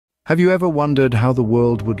Have you ever wondered how the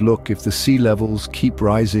world would look if the sea levels keep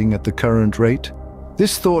rising at the current rate?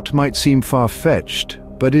 This thought might seem far-fetched,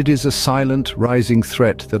 but it is a silent, rising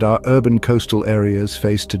threat that our urban coastal areas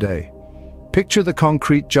face today. Picture the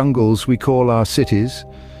concrete jungles we call our cities,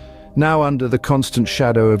 now under the constant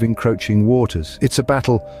shadow of encroaching waters. It's a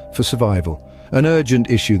battle for survival, an urgent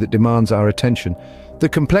issue that demands our attention. The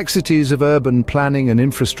complexities of urban planning and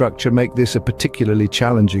infrastructure make this a particularly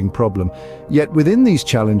challenging problem. Yet within these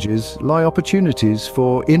challenges lie opportunities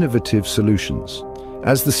for innovative solutions.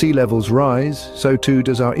 As the sea levels rise, so too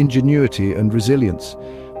does our ingenuity and resilience.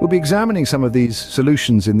 We'll be examining some of these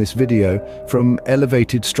solutions in this video, from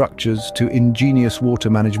elevated structures to ingenious water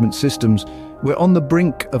management systems. We're on the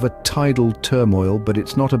brink of a tidal turmoil, but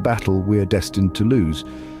it's not a battle we're destined to lose.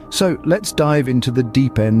 So let's dive into the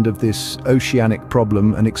deep end of this oceanic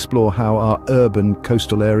problem and explore how our urban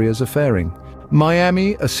coastal areas are faring.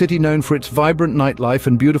 Miami, a city known for its vibrant nightlife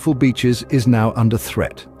and beautiful beaches, is now under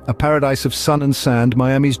threat. A paradise of sun and sand,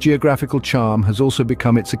 Miami's geographical charm has also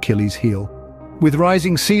become its Achilles heel. With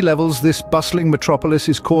rising sea levels, this bustling metropolis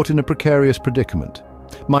is caught in a precarious predicament.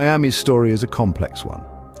 Miami's story is a complex one.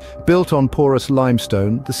 Built on porous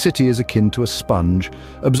limestone, the city is akin to a sponge,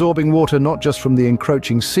 absorbing water not just from the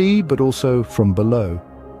encroaching sea, but also from below.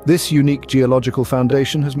 This unique geological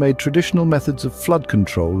foundation has made traditional methods of flood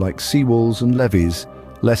control, like seawalls and levees,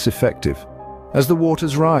 less effective. As the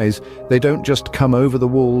waters rise, they don't just come over the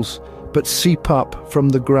walls, but seep up from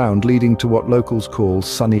the ground, leading to what locals call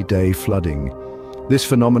sunny day flooding. This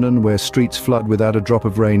phenomenon, where streets flood without a drop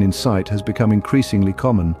of rain in sight, has become increasingly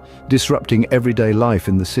common, disrupting everyday life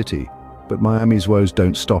in the city. But Miami's woes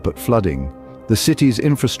don't stop at flooding. The city's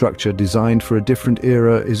infrastructure, designed for a different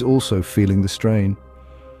era, is also feeling the strain.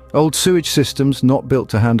 Old sewage systems, not built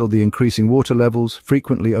to handle the increasing water levels,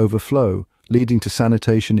 frequently overflow, leading to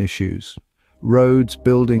sanitation issues. Roads,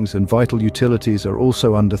 buildings, and vital utilities are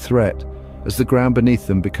also under threat, as the ground beneath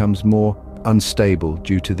them becomes more unstable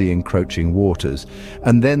due to the encroaching waters.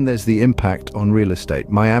 And then there's the impact on real estate.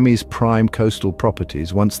 Miami's prime coastal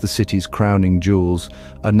properties, once the city's crowning jewels,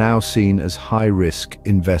 are now seen as high-risk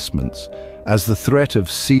investments. As the threat of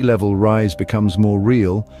sea level rise becomes more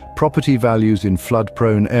real, property values in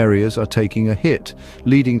flood-prone areas are taking a hit,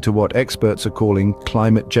 leading to what experts are calling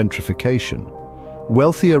climate gentrification.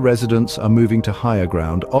 Wealthier residents are moving to higher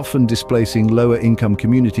ground, often displacing lower-income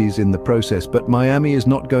communities in the process, but Miami is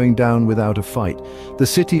not going down without a fight. The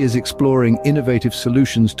city is exploring innovative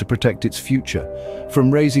solutions to protect its future. From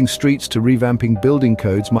raising streets to revamping building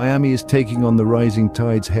codes, Miami is taking on the rising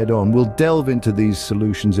tides head-on. We'll delve into these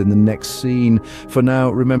solutions in the next scene. For now,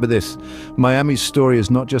 remember this: Miami's story is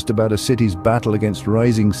not just about a city's battle against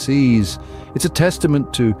rising seas. It's a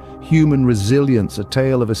testament to human resilience, a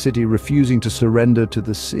tale of a city refusing to surrender to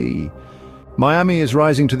the sea. Miami is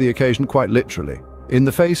rising to the occasion, quite literally. In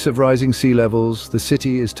the face of rising sea levels, the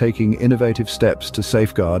city is taking innovative steps to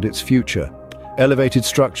safeguard its future. Elevated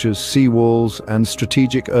structures, seawalls, and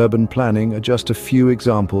strategic urban planning are just a few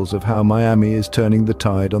examples of how Miami is turning the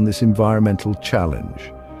tide on this environmental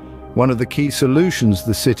challenge. One of the key solutions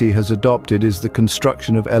the city has adopted is the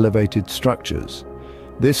construction of elevated structures.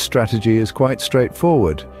 This strategy is quite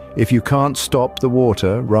straightforward. If you can't stop the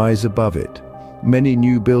water, rise above it. Many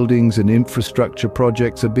new buildings and infrastructure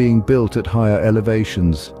projects are being built at higher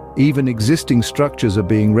elevations. Even existing structures are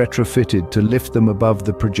being retrofitted to lift them above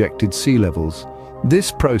the projected sea levels.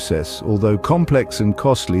 This process, although complex and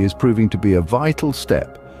costly, is proving to be a vital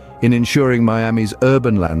step in ensuring Miami's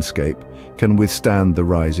urban landscape can withstand the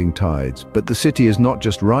rising tides. But the city is not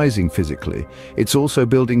just rising physically, it's also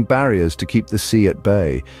building barriers to keep the sea at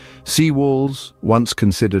bay. Seawalls, once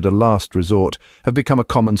considered a last resort, have become a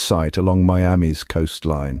common sight along Miami's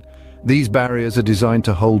coastline. These barriers are designed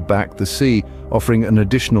to hold back the sea, offering an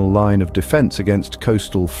additional line of defense against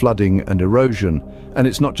coastal flooding and erosion. And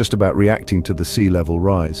it's not just about reacting to the sea level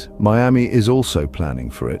rise. Miami is also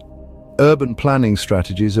planning for it. Urban planning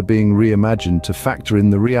strategies are being reimagined to factor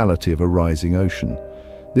in the reality of a rising ocean.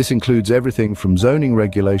 This includes everything from zoning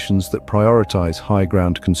regulations that prioritize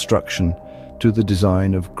high-ground construction to the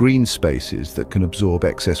design of green spaces that can absorb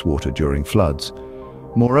excess water during floods.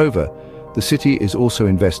 Moreover, the city is also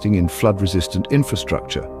investing in flood-resistant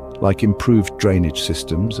infrastructure, like improved drainage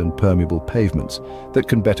systems and permeable pavements that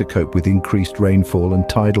can better cope with increased rainfall and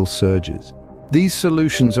tidal surges. These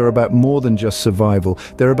solutions are about more than just survival.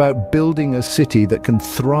 They're about building a city that can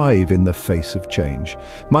thrive in the face of change.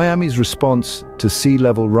 Miami's response to sea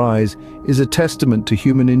level rise is a testament to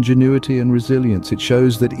human ingenuity and resilience. It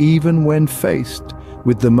shows that even when faced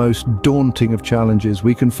with the most daunting of challenges,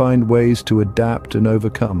 we can find ways to adapt and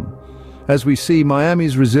overcome. As we see,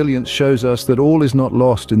 Miami's resilience shows us that all is not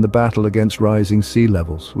lost in the battle against rising sea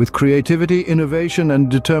levels. With creativity, innovation, and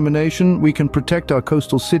determination, we can protect our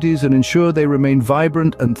coastal cities and ensure they remain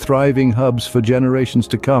vibrant and thriving hubs for generations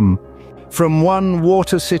to come. From one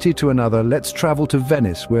water city to another, let's travel to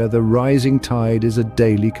Venice, where the rising tide is a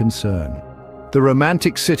daily concern. The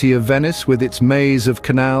romantic city of Venice, with its maze of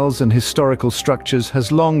canals and historical structures,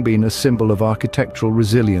 has long been a symbol of architectural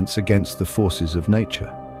resilience against the forces of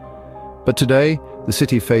nature. But today, the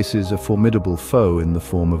city faces a formidable foe in the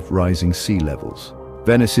form of rising sea levels.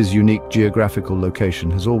 Venice's unique geographical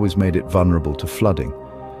location has always made it vulnerable to flooding.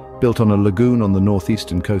 Built on a lagoon on the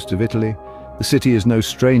northeastern coast of Italy, the city is no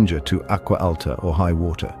stranger to acqua alta, or high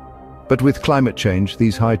water. But with climate change,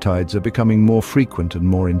 these high tides are becoming more frequent and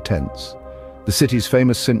more intense. The city's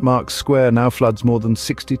famous St. Mark's Square now floods more than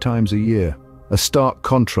 60 times a year, a stark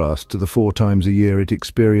contrast to the 4 times a year it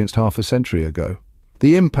experienced half a century ago.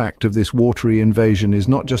 The impact of this watery invasion is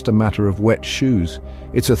not just a matter of wet shoes,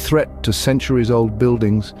 it's a threat to centuries-old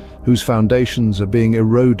buildings whose foundations are being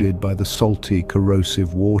eroded by the salty,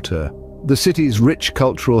 corrosive water. The city's rich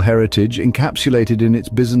cultural heritage, encapsulated in its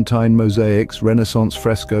Byzantine mosaics, Renaissance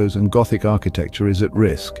frescoes, and Gothic architecture, is at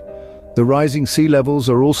risk. The rising sea levels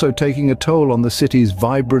are also taking a toll on the city's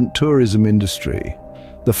vibrant tourism industry.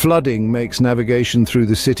 The flooding makes navigation through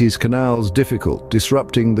the city's canals difficult,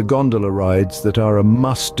 disrupting the gondola rides that are a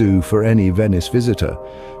must-do for any Venice visitor.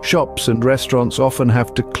 Shops and restaurants often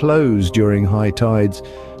have to close during high tides,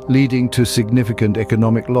 leading to significant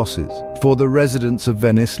economic losses. For the residents of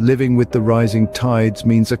Venice, living with the rising tides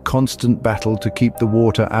means a constant battle to keep the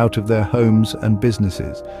water out of their homes and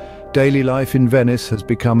businesses. Daily life in Venice has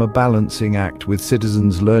become a balancing act, with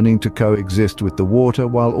citizens learning to coexist with the water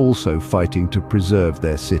while also fighting to preserve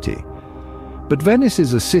their city. But Venice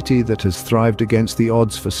is a city that has thrived against the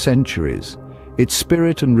odds for centuries. Its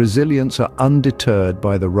spirit and resilience are undeterred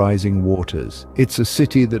by the rising waters. It's a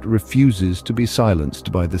city that refuses to be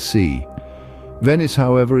silenced by the sea. Venice,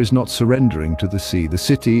 however, is not surrendering to the sea. The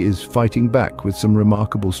city is fighting back with some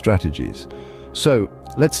remarkable strategies. So,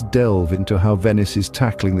 let's delve into how Venice is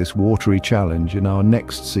tackling this watery challenge in our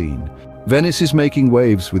next scene. Venice is making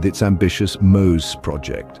waves with its ambitious MOSE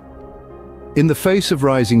project. In the face of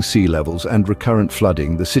rising sea levels and recurrent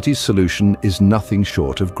flooding, the city's solution is nothing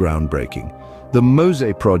short of groundbreaking. The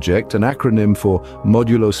MOSE project, an acronym for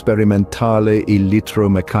Modulo Sperimentale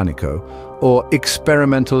Elettromeccanico, or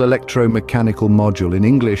Experimental Electromechanical Module in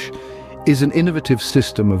English, is an innovative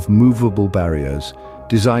system of movable barriers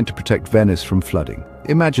designed to protect Venice from flooding.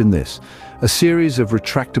 Imagine this: a series of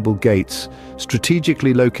retractable gates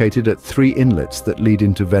strategically located at 3 inlets that lead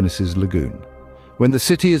into Venice's lagoon. When the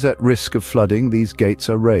city is at risk of flooding, these gates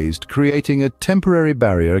are raised, creating a temporary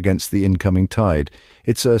barrier against the incoming tide.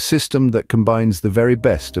 It's a system that combines the very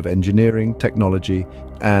best of engineering, technology,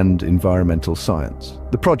 and environmental science.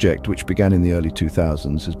 The project, which began in the early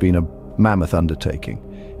 2000s, has been a mammoth undertaking.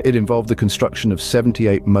 It involved the construction of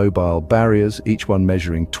 78 mobile barriers, each one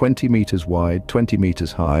measuring 20 meters wide, 20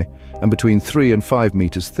 meters high, and between 3 and 5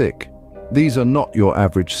 meters thick. These are not your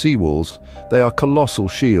average seawalls. They are colossal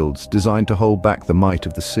shields designed to hold back the might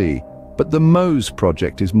of the sea. But the MOSE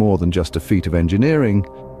project is more than just a feat of engineering.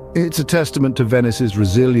 It's a testament to Venice's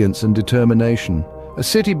resilience and determination. A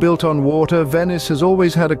city built on water, Venice has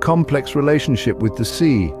always had a complex relationship with the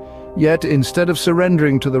sea. Yet, instead of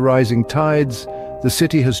surrendering to the rising tides, the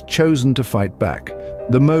city has chosen to fight back.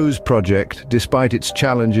 The MOSE project, despite its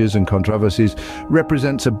challenges and controversies,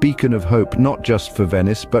 represents a beacon of hope not just for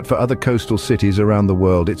Venice, but for other coastal cities around the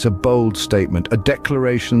world. It's a bold statement, a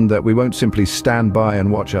declaration that we won't simply stand by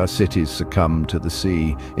and watch our cities succumb to the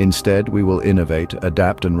sea. Instead, we will innovate,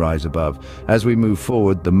 adapt, and rise above. As we move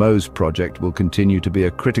forward, the MOSE project will continue to be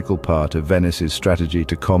a critical part of Venice's strategy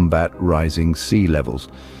to combat rising sea levels.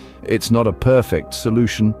 It's not a perfect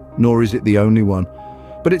solution, nor is it the only one.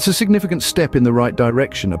 But it's a significant step in the right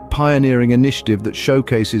direction, a pioneering initiative that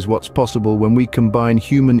showcases what's possible when we combine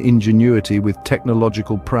human ingenuity with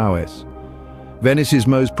technological prowess. Venice's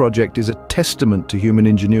MOSE project is a testament to human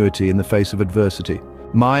ingenuity in the face of adversity.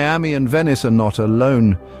 Miami and Venice are not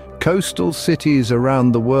alone. Coastal cities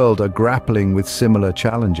around the world are grappling with similar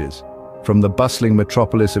challenges. From the bustling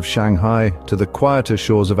metropolis of Shanghai to the quieter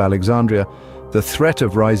shores of Alexandria, the threat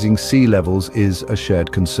of rising sea levels is a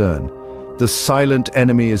shared concern. The silent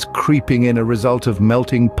enemy is creeping in, a result of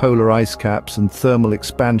melting polar ice caps and thermal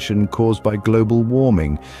expansion caused by global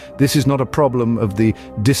warming. This is not a problem of the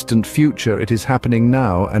distant future, it is happening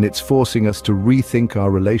now, and it's forcing us to rethink our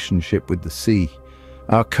relationship with the sea.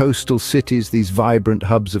 Our coastal cities, these vibrant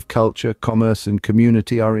hubs of culture, commerce, and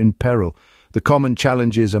community, are in peril. The common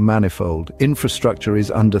challenges are manifold. Infrastructure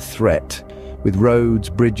is under threat, with roads,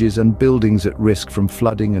 bridges, and buildings at risk from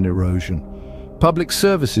flooding and erosion. Public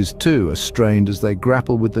services, too, are strained as they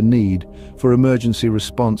grapple with the need for emergency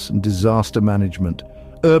response and disaster management.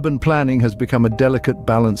 Urban planning has become a delicate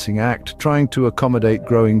balancing act, trying to accommodate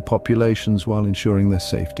growing populations while ensuring their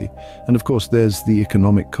safety. And of course, there's the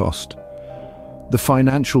economic cost. The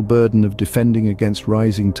financial burden of defending against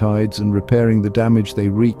rising tides and repairing the damage they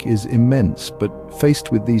wreak is immense, but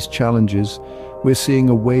faced with these challenges, we're seeing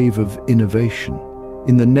a wave of innovation.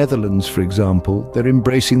 In the Netherlands, for example, they're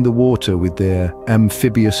embracing the water with their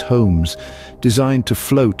amphibious homes, designed to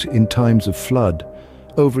float in times of flood.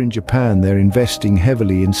 Over in Japan, they're investing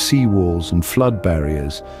heavily in seawalls and flood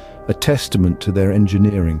barriers, a testament to their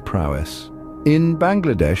engineering prowess. In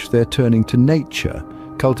Bangladesh, they're turning to nature,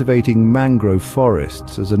 cultivating mangrove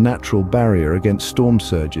forests as a natural barrier against storm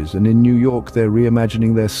surges, and in New York, they're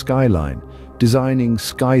reimagining their skyline, designing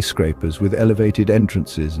skyscrapers with elevated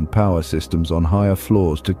entrances and power systems on higher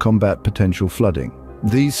floors to combat potential flooding.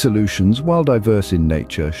 These solutions, while diverse in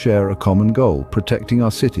nature, share a common goal: protecting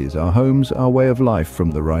our cities, our homes, our way of life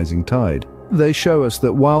from the rising tide. They show us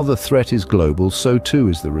that while the threat is global, so too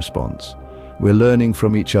is the response. We're learning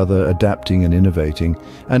from each other, adapting and innovating,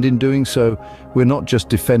 and in doing so, we're not just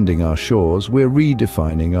defending our shores, we're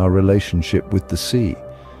redefining our relationship with the sea.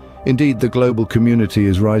 Indeed, the global community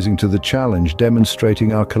is rising to the challenge,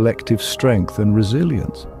 demonstrating our collective strength and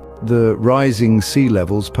resilience. The rising sea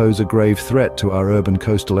levels pose a grave threat to our urban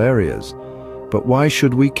coastal areas. But why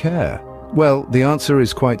should we care? Well, the answer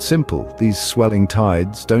is quite simple. These swelling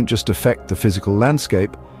tides don't just affect the physical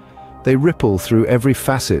landscape, they ripple through every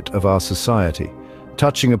facet of our society,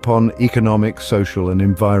 touching upon economic, social, and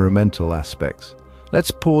environmental aspects. Let's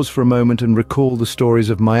pause for a moment and recall the stories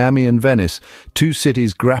of Miami and Venice, two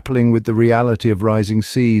cities grappling with the reality of rising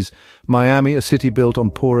seas. Miami, a city built on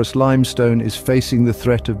porous limestone, is facing the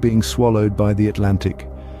threat of being swallowed by the Atlantic.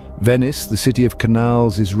 Venice, the city of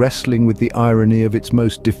canals, is wrestling with the irony of its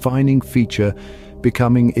most defining feature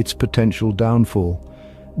becoming its potential downfall.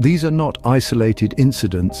 These are not isolated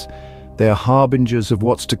incidents. They are harbingers of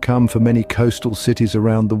what's to come for many coastal cities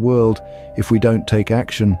around the world if we don't take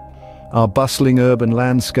action. Our bustling urban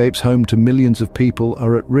landscapes, home to millions of people,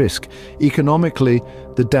 are at risk. Economically,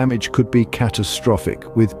 the damage could be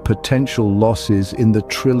catastrophic, with potential losses in the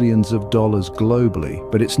trillions of dollars globally.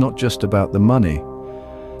 But it's not just about the money.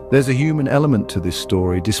 There's a human element to this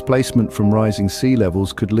story. Displacement from rising sea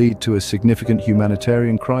levels could lead to a significant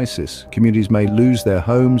humanitarian crisis. Communities may lose their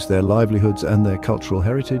homes, their livelihoods, and their cultural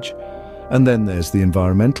heritage. And then there's the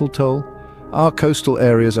environmental toll. Our coastal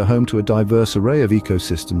areas are home to a diverse array of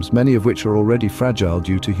ecosystems, many of which are already fragile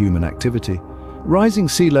due to human activity. Rising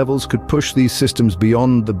sea levels could push these systems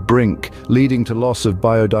beyond the brink, leading to loss of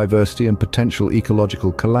biodiversity and potential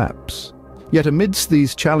ecological collapse. Yet amidst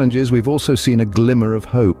these challenges, we've also seen a glimmer of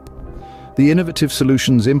hope. The innovative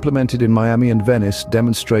solutions implemented in Miami and Venice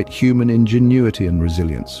demonstrate human ingenuity and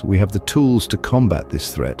resilience. We have the tools to combat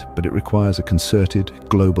this threat, but it requires a concerted,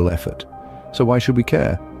 global effort. So why should we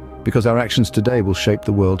care? Because our actions today will shape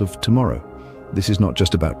the world of tomorrow. This is not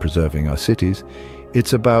just about preserving our cities,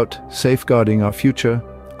 it's about safeguarding our future,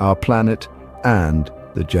 our planet, and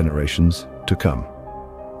the generations to come.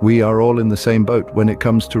 We are all in the same boat when it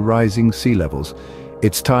comes to rising sea levels.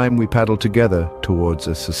 It's time we paddle together towards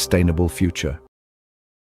a sustainable future.